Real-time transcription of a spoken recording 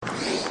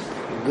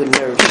Good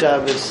Erev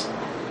Shabbos.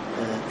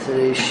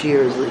 Today's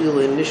shir is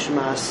Le'ilui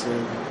Nishmas,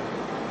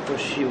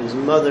 Rosh Yeshiva's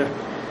mother,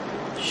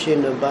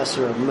 Shina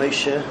Basar of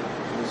Moshe,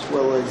 as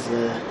well as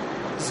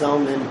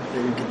Zalman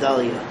and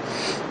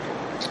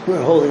Gedalia.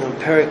 We're holding on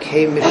Perek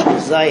Hey Mishnah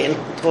Zayin,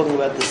 talking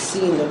about the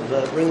scene of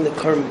bringing the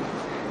Korban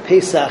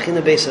Pesach in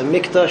the Beis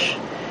HaMikdash,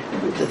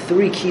 with the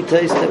three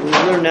kitas that we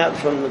learn out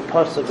from the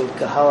pasuk of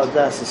Kahal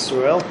Adas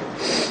Yisrael,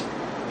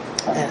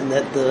 and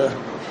that the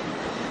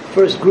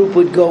first group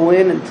would go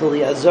in until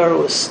the Azara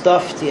was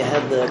stuffed. You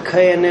had the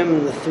Kayanim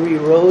in the three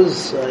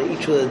rows,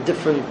 each with a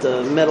different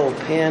metal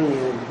pan,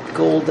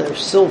 gold or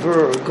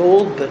silver or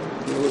gold, but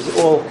it was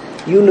all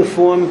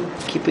uniform,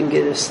 keeping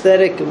it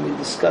aesthetic, and we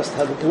discussed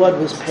how the blood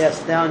was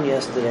passed down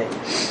yesterday.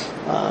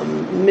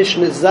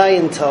 Mishnah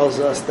Zayin tells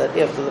us that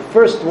after the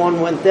first one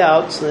went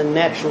out, so then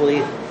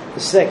naturally the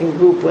second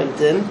group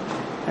went in,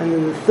 and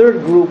then the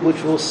third group,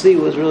 which we'll see,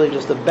 was really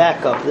just a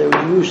backup. There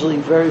were usually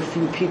very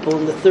few people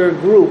in the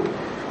third group,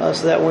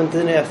 so that went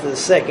in after the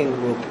second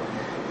group.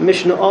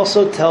 Mishnah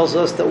also tells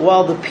us that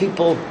while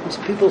people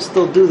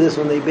still do this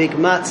when they bake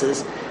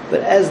matzahs, but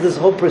as this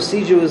whole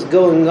procedure was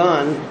going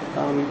on,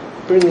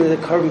 bringing the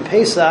Korban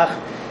Pesach,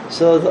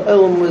 so the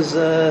Olam was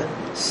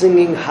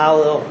singing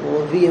Hallel,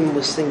 the Leviim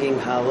was singing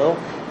Hallel,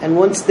 and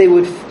once they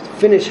would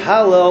finish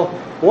Hallel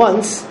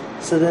once,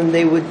 so then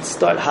they would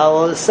start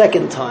Hallel the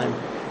second time.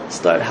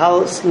 Start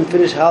Hallel and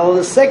finish Hallel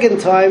the second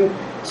time.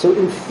 So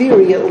in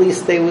theory, at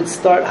least, they would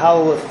start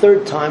Hallel a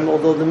third time,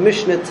 although the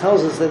Mishnah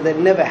tells us that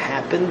never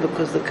happened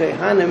because the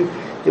Kohanim,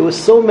 there were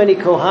so many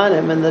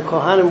Kohanim, and the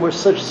Kohanim were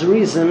such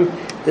Zrizim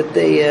that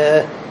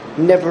they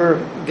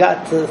never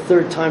got to the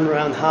third time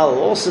around Hallel.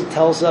 Also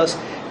tells us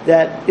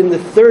that in the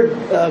third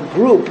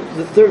group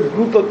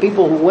of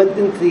people who went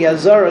into the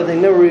Azara, they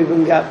never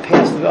even got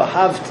past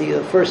Vahavti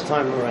the first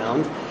time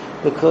around,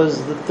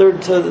 because the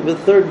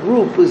third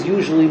group was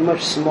usually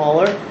much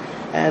smaller.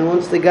 And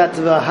once they got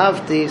to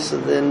Vahavti, so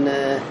then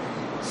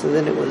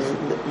it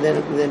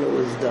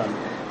was done.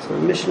 So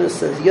the Mishnah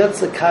says,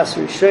 Yotza Kas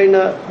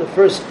Rishona, the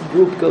first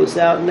group goes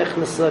out,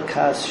 Nichnasa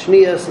Kas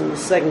Shnias, and the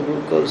second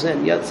group goes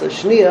in. Yotza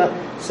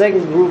Shnia,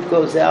 second group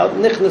goes out,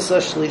 Nichnasa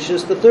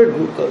Shlishas, the third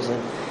group goes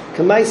in.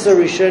 Kamaisa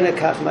Rishona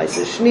Kaf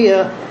Maisa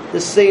Shnia,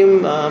 the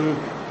same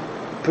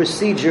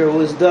procedure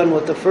was done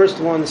with the first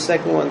one, the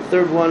second one,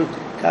 third one,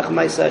 Kaf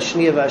Maisa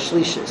Shnia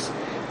Vashlishas.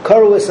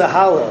 Karuas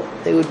Hallel,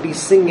 they would be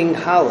singing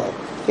Hallel.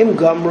 Im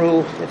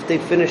Gamru, if they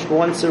finished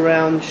once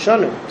around,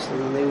 Shanu, so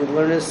then they would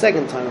learn it a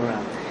second time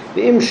around.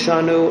 Im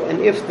Shanu,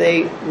 and if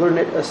they learn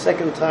it a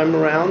second time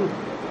around,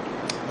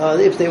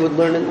 if they would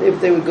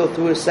go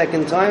through it a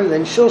second time,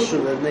 then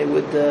Shilshu, then they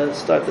would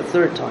start the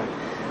third time.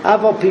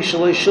 Aval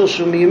Pishaloi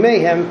Shilshu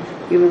Miyamehem,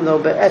 even though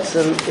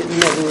Be'etzem, it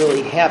never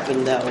really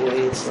happened that way.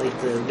 It's like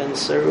the Ben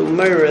Saru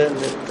Meira,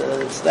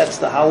 that's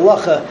the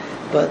halacha,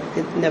 but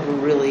it never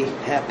really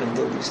happened,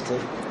 at least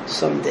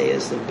some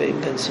days. The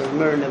Ben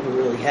Samer never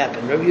really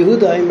happened. Rabbi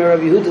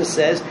Yehuda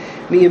says,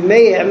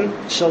 Miyameim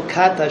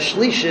Shalkata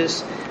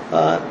Shlishis,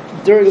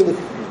 during the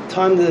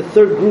time the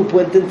third group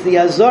went into the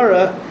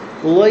Azara,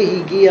 Loi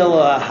Higia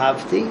Lo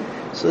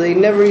Ahavti, so they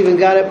never even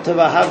got up to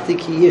Vahavti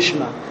Ki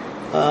Yishma.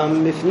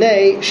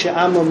 Mifnei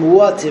She'ama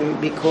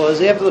Muatim,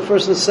 because after the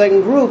first and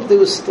second group, there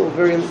was still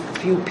very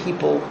few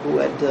people who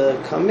had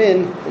come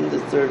in the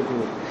third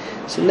group.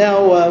 So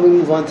now we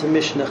move on to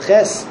Mishnah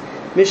Ches.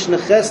 Mishnah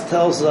Ches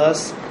tells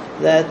us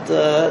that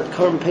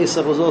Korban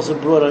Pesach was also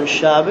brought on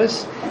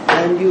Shabbos,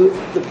 and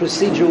the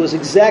procedure was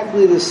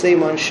exactly the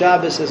same on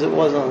Shabbos as it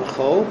was on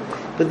Chol.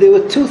 But there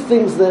were two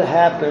things that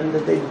happened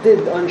that they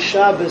did on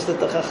Shabbos that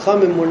the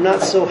Chachamim were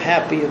not so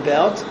happy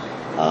about.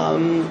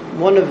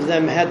 One of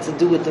them had to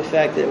do with the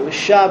fact that it was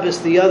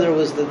Shabbos. The other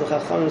was that the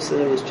Chachamim said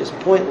it was just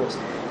pointless.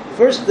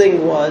 First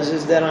thing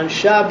is that on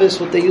Shabbos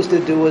what they used to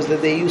do was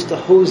that they used to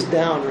hose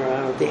down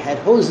around. They had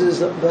hoses,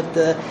 but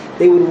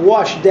they would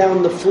wash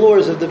down the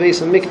floors of the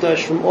Beis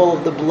HaMikdash from all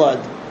of the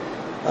blood.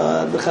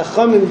 The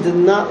Chachamim did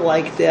not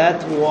like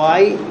that.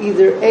 Why?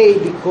 Either A,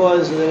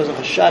 because there was a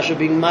chashash of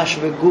being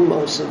mashve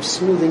gumos, of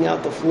smoothing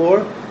out the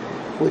floor,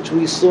 which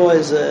we saw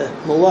as a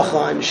malacha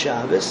on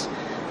Shabbos.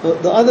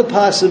 But the other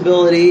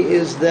possibility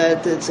is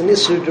that it's an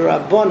Isur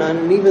D'Rabbanan,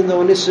 and even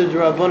though an Isur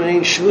D'Rabbanan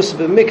ain't Shvus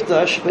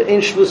B'Mikdash, but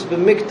ain't Shvus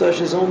B'Mikdash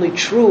is only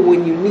true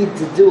when you need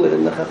to do it,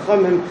 and the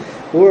Chachamim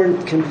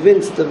weren't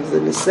convinced of the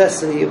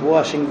necessity of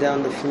washing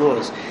down the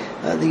floors.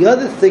 The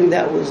other thing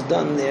that was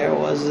done there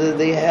was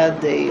they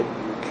had a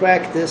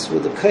practice where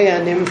the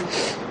Kohanim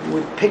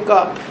would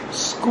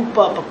scoop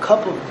up a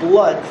cup of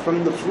blood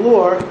from the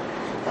floor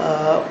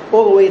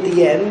all the way at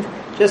the end,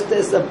 just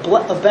as a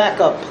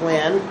backup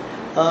plan.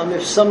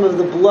 If some of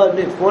the blood,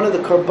 if one of the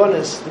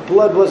karbanis, the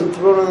blood wasn't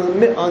thrown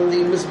on the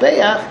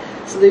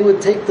mizbeach, so they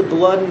would take the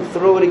blood and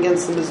throw it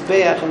against the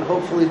mizbeach and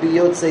hopefully be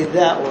yotzei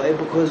that way,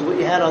 because what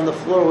you had on the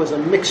floor was a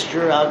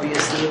mixture,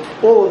 obviously,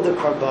 of all of the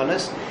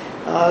karbanis.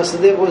 So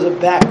there was a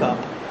backup.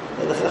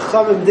 The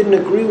Chachamim didn't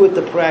agree with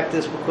the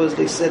practice because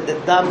they said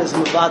that dam is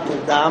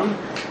mevatel dam,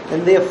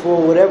 and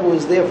therefore whatever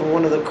was there for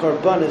one of the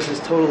karbanis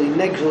is totally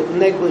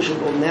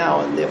negligible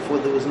now, and therefore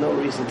there was no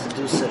reason to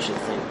do such a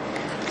thing.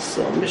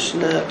 So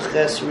Mishnah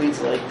Ches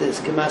reads like this: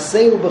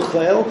 K'maseu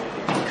b'chol,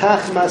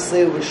 kach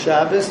maseu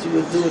b'Shabbos. You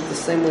would do it the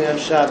same way on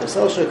Shabbos.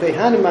 Also,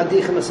 Kohanim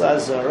madichem es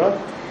azara.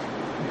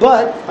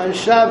 But on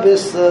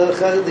Shabbos, the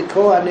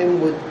Kohanim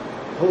would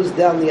hose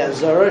down the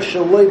azara.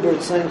 Shaloi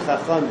b'rtzayin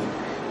chachamim.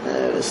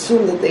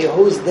 Assume that they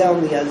hosed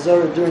down the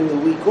azara during the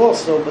week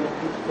also, but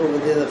over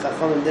there the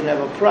chachamim didn't have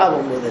a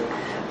problem with it.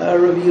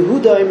 Rabbi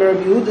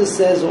Yehuda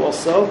says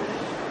also,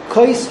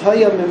 Kois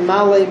haya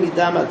mimale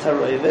midama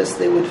taroives.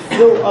 They would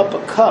fill up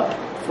a cup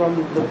from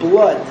the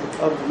blood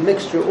of the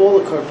mixture, all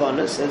the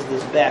karbanos, as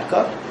this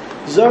backup.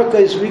 Zarka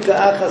is rika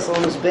achas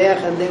on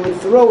mizbeach, and they would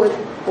throw it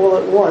all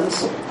at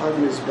once on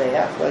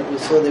mizbeach, like we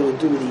saw they would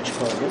do with each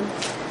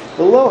korban.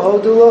 Below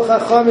hodu lo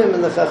chachamim,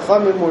 and the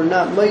chachamim were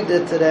not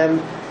moided to them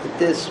that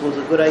this was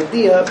a good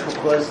idea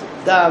because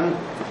dam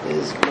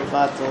is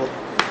mevatel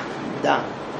dam.